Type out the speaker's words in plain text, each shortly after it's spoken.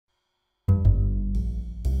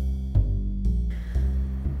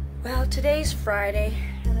Well, today's Friday,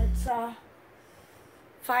 and it's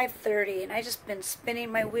 5:30, and I just been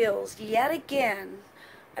spinning my wheels yet again.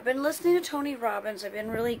 I've been listening to Tony Robbins. I've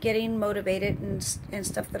been really getting motivated and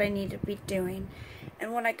stuff that I need to be doing.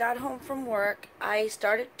 And when I got home from work, I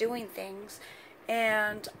started doing things,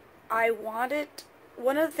 and one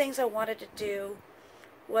of the things I wanted to do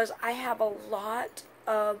was I have a lot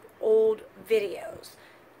of old videos,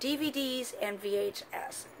 DVDs and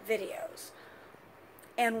VHS videos.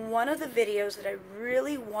 And one of the videos that I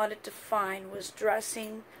really wanted to find was Dressed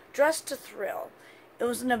to Thrill. It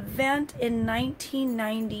was an event in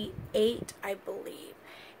 1998, I believe.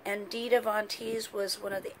 And Dita Von Teese was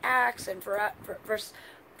one of the acts, and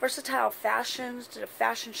Versatile Fashions did a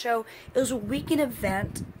fashion show. It was a weekend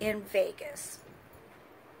event in Vegas.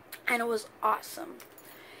 And it was awesome.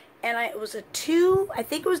 And it was I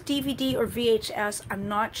think it was DVD or VHS, I'm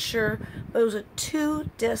not sure, but it was a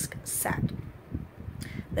 2-disc set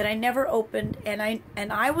that I never opened, and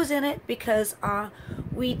I was in it because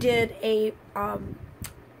we did a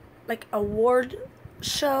like award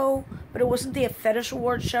show, but it wasn't the fetish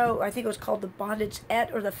award show. I think it was called the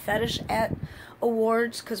Bondage-ette or the Fetish-ette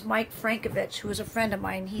Awards, because Mike Frankovich, who was a friend of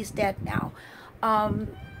mine, he's dead now.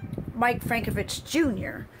 Mike Frankovich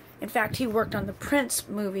Jr. In fact, he worked on the Prince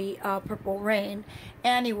movie, Purple Rain,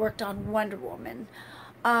 and he worked on Wonder Woman.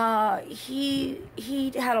 He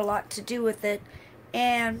had a lot to do with it.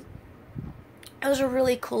 And it was a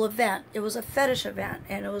really cool event. It was a fetish event,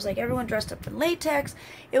 and it was like everyone dressed up in latex.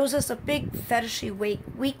 It was just a big fetishy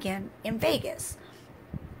weekend in Vegas.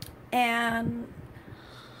 And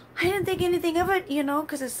I didn't think anything of it,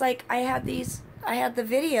 because it's like I had the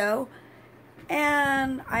video,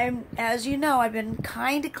 and as you know, I've been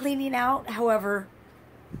kind of cleaning out. However,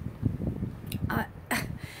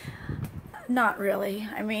 not really.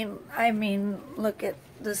 I mean, look at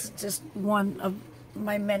this. Is just one of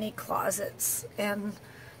my many closets, and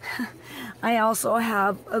I also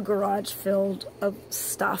have a garage filled of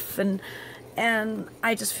stuff, and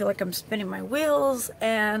I just feel like I'm spinning my wheels,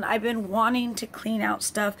 and I've been wanting to clean out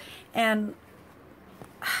stuff, and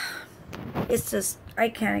it's just, I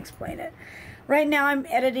can't explain it. Right now I'm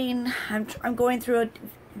editing, I'm going through a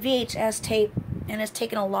VHS tape, and it's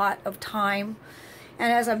taken a lot of time,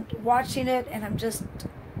 and as I'm watching it, and I'm just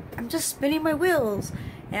spinning my wheels.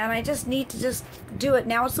 And I just need to just do it.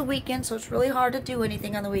 Now it's the weekend, so it's really hard to do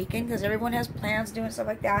anything on the weekend because everyone has plans doing stuff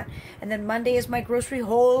like that. And then Monday is my grocery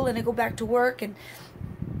haul, and I go back to work, and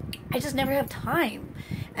I just never have time.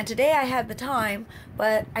 And today I had the time,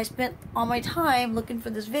 but I spent all my time looking for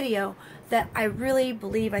this video that I really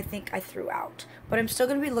believe I think I threw out. But I'm still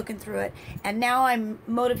going to be looking through it. And now I'm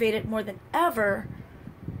motivated more than ever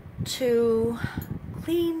to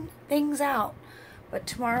clean things out. But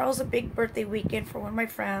tomorrow's a big birthday weekend for one of my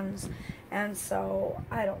friends, and so,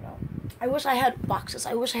 I don't know. I wish I had boxes.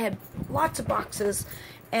 I wish I had lots of boxes,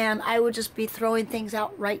 and I would just be throwing things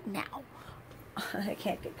out right now. I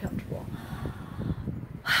can't get comfortable.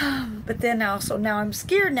 But then also, now I'm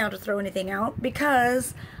scared now to throw anything out,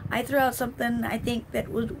 because I threw out something I think that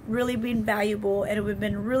would really be valuable, and it would have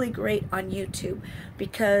been really great on YouTube,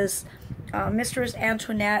 because Mistress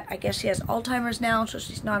Antoinette, I guess she has Alzheimer's now, so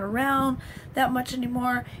she's not around that much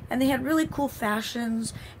anymore, and they had really cool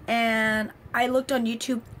fashions, and I looked on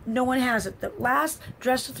YouTube, no one has it. The last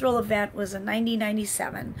Dress to Thrill event was in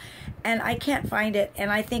 1997, and I can't find it,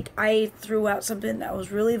 and I think I threw out something that was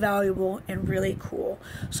really valuable and really cool.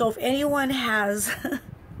 So if anyone has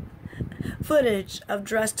footage of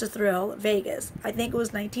Dress to Thrill Vegas, I think it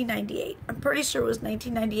was 1998. I'm pretty sure it was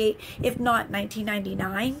 1998, if not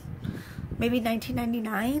 1999. Maybe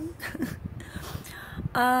 1999?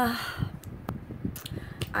 I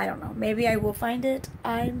don't know. Maybe I will find it.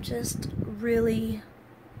 I'm just really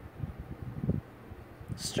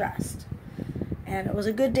stressed. And it was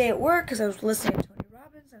a good day at work because I was listening to Tony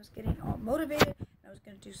Robbins. I was getting all motivated. I was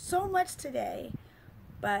going to do so much today.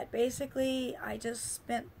 But basically, I just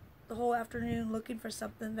spent the whole afternoon looking for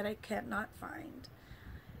something that I cannot find.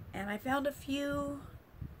 And I found a few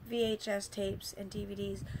VHS tapes and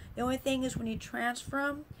DVDs. The only thing is when you transfer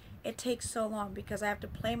them, it takes so long because I have to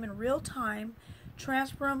play them in real time,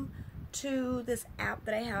 transfer them to this app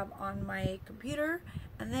that I have on my computer,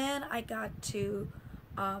 and then I got to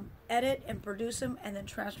edit and produce them and then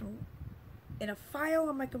transfer them in a file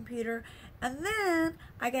on my computer, and then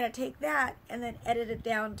I got to take that and then edit it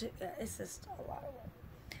down to, it's just a lot of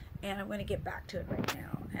work. And I'm going to get back to it right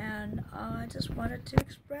now. And I just wanted to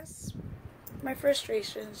express my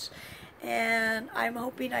frustrations, and I'm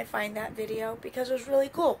hoping I find that video because it was really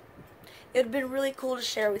cool. It would have been really cool to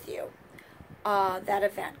share with you that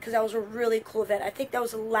event, because that was a really cool event. I think that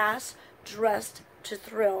was the last Dressed to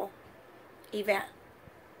Thrill event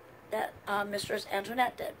that Mistress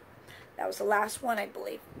Antoinette did. That was the last one, I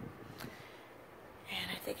believe.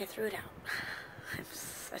 And I think I threw it out. I'm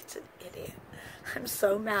such an idiot. I'm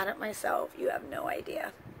so mad at myself. You have no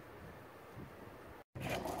idea.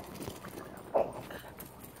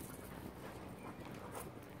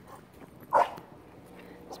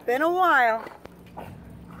 It's been a while.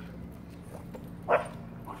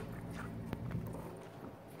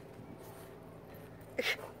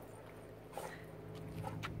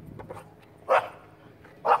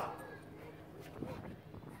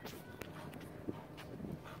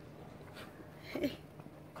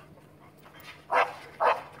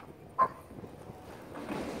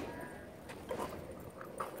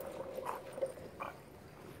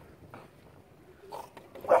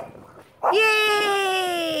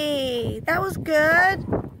 Yay! That was good.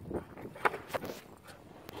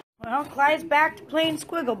 Well, Clyde's back to playing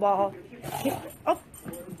squiggle ball. Oh.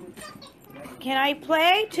 Can I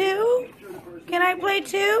play too? Can I play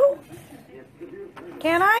too?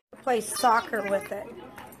 Can I? Play soccer with it.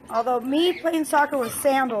 Although me playing soccer with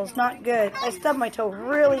sandals, not good. I stubbed my toe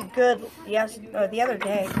really good the other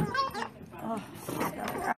day. Oh,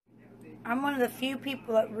 I'm one of the few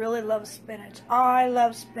people that really love spinach. Oh, I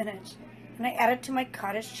love spinach. And I added to my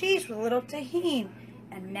cottage cheese with a little tahini.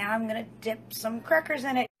 And now I'm going to dip some crackers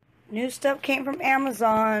in it. New stuff came from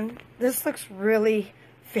Amazon. This looks really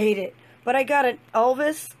faded. But I got an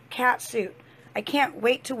Elvis cat suit. I can't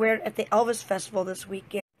wait to wear it at the Elvis Festival this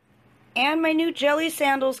weekend. And my new jelly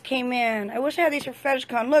sandals came in. I wish I had these for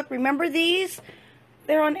FetishCon. Look, remember these?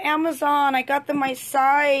 They're on Amazon. I got them my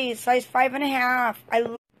size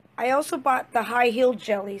 5.5. I also bought the high heel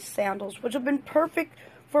jelly sandals, which have been perfect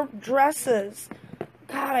for dresses.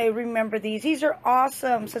 God, I remember these. These are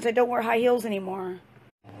awesome since I don't wear high heels anymore.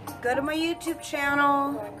 Go to my YouTube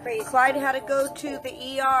channel. Clyde had to go to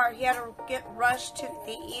the ER. He had to get rushed to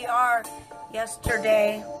the ER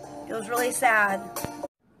yesterday. It was really sad.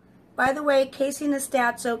 By the way, Casey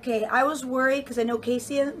Nestat's okay. I was worried because I know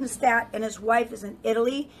Casey Nestat and his wife is in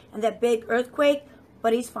Italy and that big earthquake,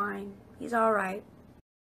 but he's fine. He's all right.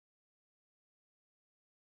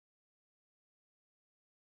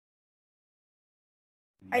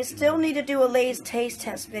 I still need to do a Lay's taste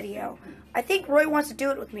test video. I think Roy wants to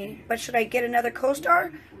do it with me, but should I get another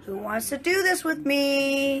co-star? Who wants to do this with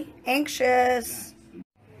me? Anxious.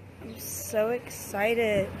 I'm so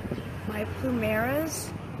excited. My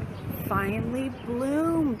plumeras finally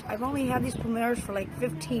bloomed. I've only had these plumeras for like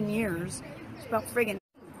 15 years. It's about friggin'.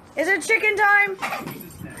 Is it chicken time?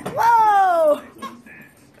 Whoa!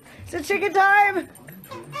 Is it chicken time?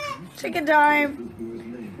 Chicken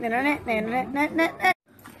time.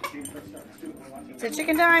 Is it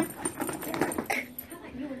chicken time?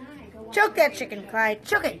 Choke that chicken, Clyde.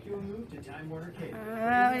 Choke it. What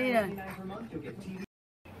are you doing?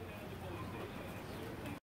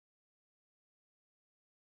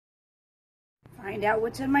 Find out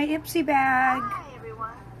what's in my Ipsy bag. Hi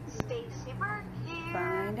everyone, StacyBurke here.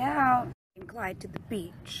 Find out. And Clyde to the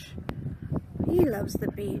beach. He loves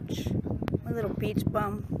the beach. My little beach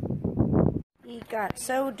bum. He got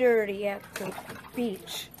so dirty at the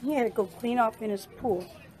beach. He had to go clean off in his pool.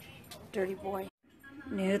 Dirty boy.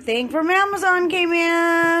 New thing from Amazon came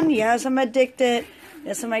in. Yes, I'm addicted.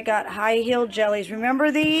 This time I got high heel jellies.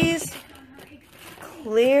 Remember these?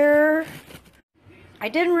 Clear. I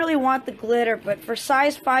didn't really want the glitter, but for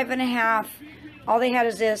size 5.5, all they had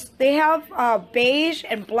is this. They have beige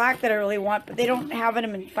and black that I really want, but they don't have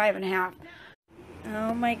them in 5.5.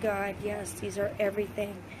 Oh my God, yes, these are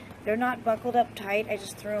everything. They're not buckled up tight. I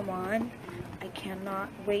just threw them on. I cannot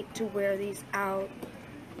wait to wear these out.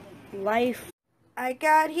 Life. I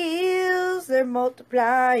got heels, they're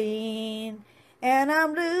multiplying, and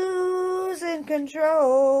I'm losing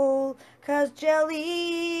control, 'cause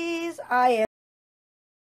jellies I am.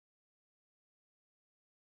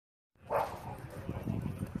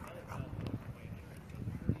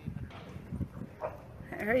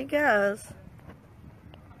 There he goes.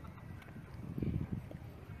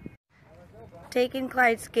 Taking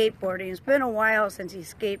Clyde skateboarding. It's been a while since he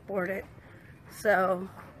skateboarded. So,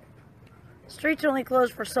 streets are only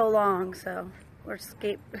closed for so long, so we're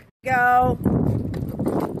go.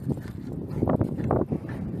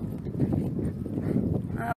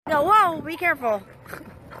 Go, whoa, be careful.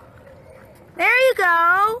 There you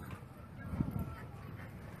go.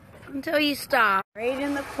 Until you stop. Right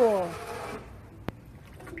in the pool.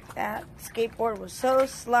 That skateboard was so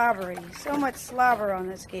slobbery. So much slobber on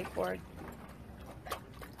the skateboard.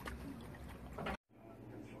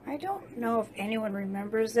 I don't know if anyone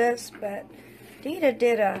remembers this, but Dita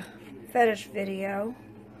did a fetish video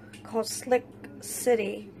called Slick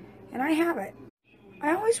city, and I have it.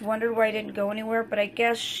 I always wondered why I didn't go anywhere, but I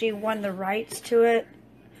guess she won the rights to it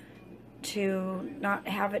to not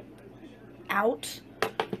have it out.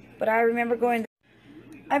 But I remember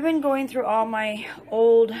I've been going through all my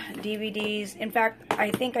old DVDs. In fact,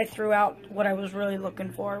 I think I threw out what I was really looking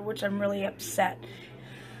for, which I'm really upset.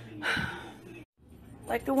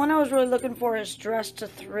 Like the one I was really looking for is Dressed to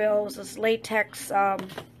Thrill. It was this latex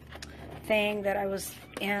thing that I was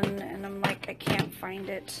in, and I'm like, I can't find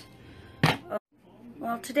it.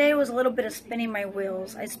 Well, today was a little bit of spinning my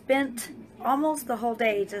wheels. I spent almost the whole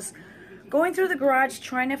day just going through the garage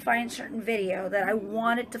trying to find certain video that I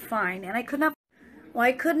wanted to find, and I could not. Well,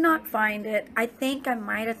 I could not find it. I think I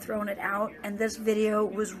might have thrown it out, and this video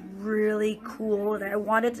was really cool that I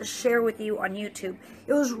wanted to share with you on YouTube.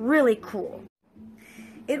 It was really cool.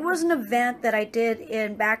 It was an event that I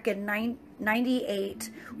did back in 98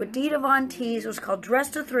 with Dita Von Teese. It was called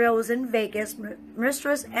Dressed to Thrill. It was in Vegas.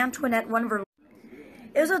 Mistress Antoinette, one of her.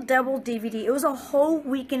 It was a double DVD. It was a whole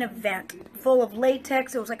weekend event full of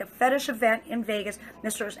latex. It was like a fetish event in Vegas.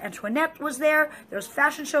 Mistress Antoinette was there. There was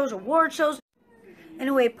fashion shows, award shows.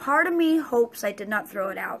 Anyway, part of me hopes I did not throw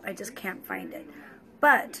it out. I just can't find it.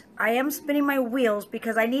 But I am spinning my wheels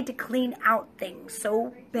because I need to clean out things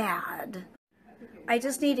so bad. I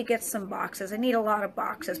just need to get some boxes. I need a lot of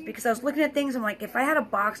boxes because I was looking at things. I'm like, if I had a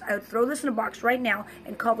box, I would throw this in a box right now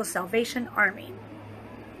and call the Salvation Army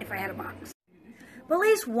if I had a box. But at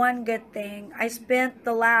least one good thing, I spent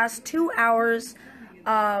the last 2 hours,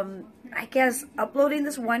 I guess, uploading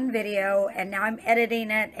this one video, and now I'm editing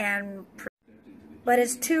it, but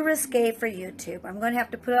it's too risque for YouTube. I'm going to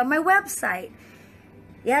have to put it on my website.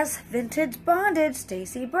 Yes, vintage bondage,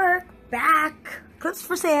 StacyBurke, back. Clips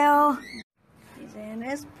for sale. He's in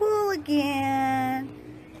his pool again.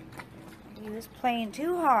 He was playing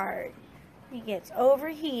too hard. He gets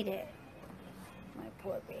overheated. My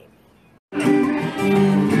poor baby.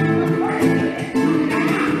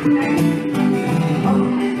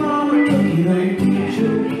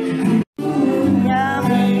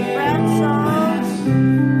 Yummy pretzels,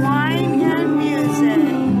 wine and music.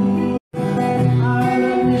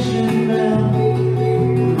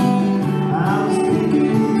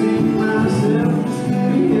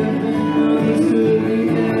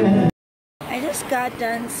 I just got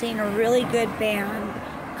done seeing a really good band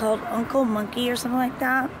called Uncle Monkey or something like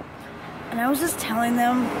that. And I was just telling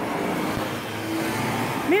them,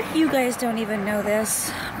 maybe you guys don't even know this,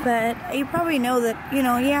 but you probably know that, you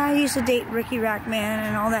know, yeah, I used to date Ricky Rackman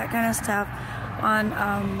and all that kind of stuff on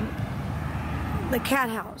the Cat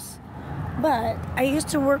House. But I used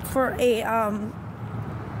to work for a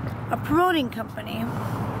promoting company.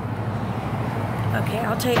 Okay,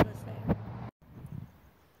 I'll tell you this later.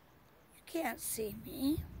 You can't see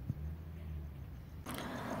me.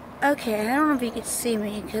 Okay, I don't know if you can see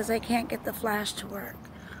me because I can't get the flash to work.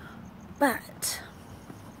 But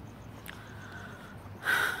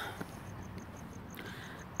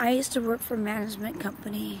I used to work for a management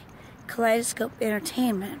company, Kaleidoscope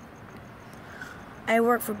Entertainment. I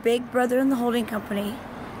worked for Big Brother and the Holding Company,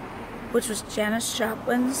 which was Janis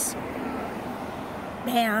Joplin's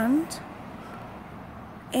band.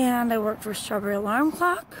 And I worked for Strawberry Alarm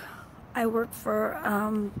Clock. I worked for,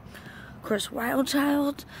 of course, Wild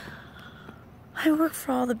Child. I worked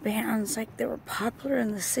for all the bands, like they were popular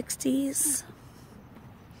in the 60s.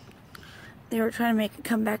 They were trying to make a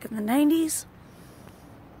comeback in the 90s.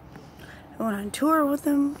 I went on tour with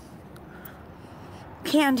them.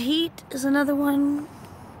 Canned Heat is another one.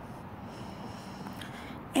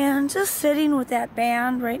 And just sitting with that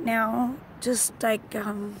band right now, just like, I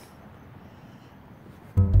don't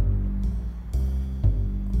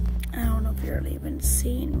know if you're even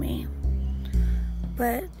seeing me,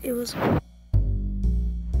 but it was...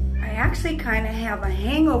 I actually kind of have a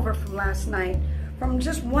hangover from last night from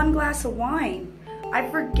just one glass of wine. I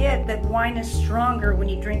forget that wine is stronger when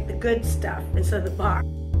you drink the good stuff instead of the box.